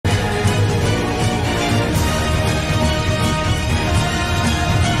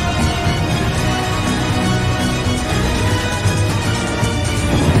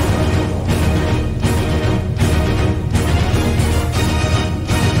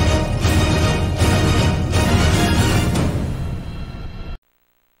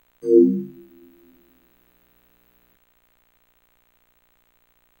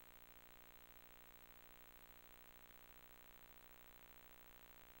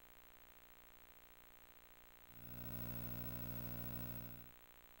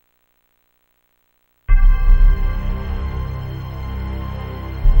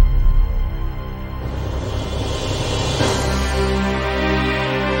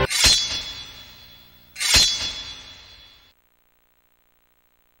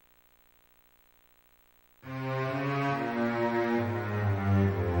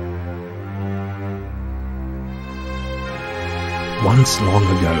Once long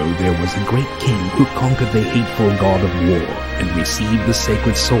ago there was a great king who conquered the hateful god of war and received the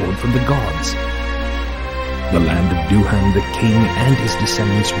sacred sword from the gods. The land of Duhan the king and his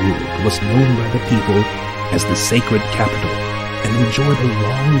descendants ruled was known by the people as the sacred capital and enjoyed a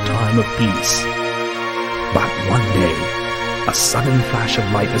long time of peace. But one day, a sudden flash of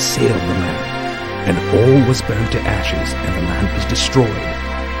light assailed the land, and all was burned to ashes and the land was destroyed.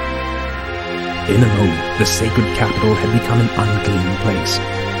 In a moment, the sacred capital had become an unclean place,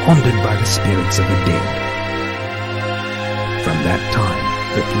 haunted by the spirits of the dead. From that time,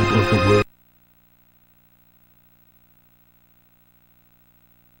 the people of the world